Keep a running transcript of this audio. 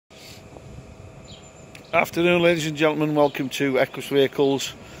Afternoon, ladies and gentlemen, welcome to Equus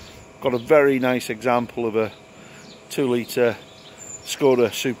Vehicles. Got a very nice example of a 2-litre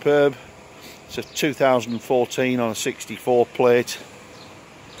Skoda Superb. It's a 2014 on a 64 plate.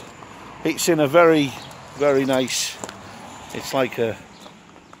 It's in a very nice, it's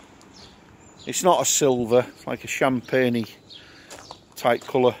not a silver, it's like a champagne type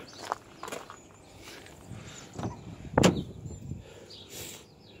colour.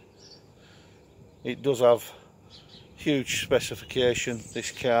 It does have huge specification.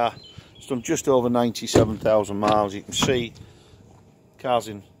 This car, it's done just over 97,000 miles. You can see the car's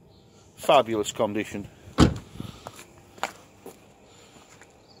in fabulous condition.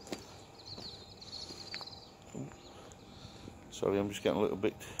 Sorry, I'm just getting a little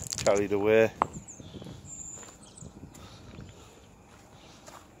bit carried away.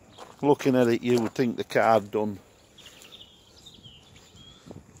 Looking at it, you would think the car had done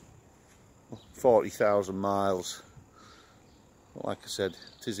 40,000 miles. But like I said,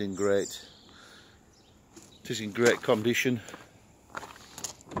 it is in great condition.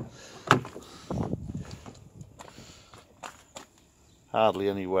 Hardly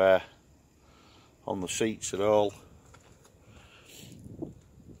any wear on the seats at all.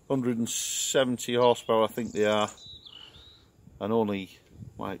 170 horsepower I think they are, and only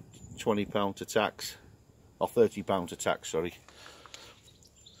like £20 to tax, or £30 to tax, sorry.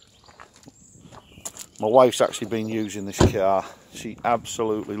 My wife's actually been using this car. She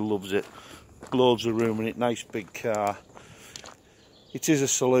absolutely loves it. Loads of room in it, nice big car. It is a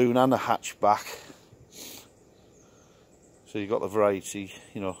saloon and a hatchback, so you've got the variety,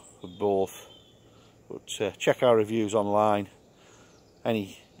 you know, of both. But check our reviews online.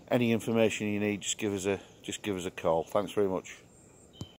 Any information you need, just give us a call. Thanks very much.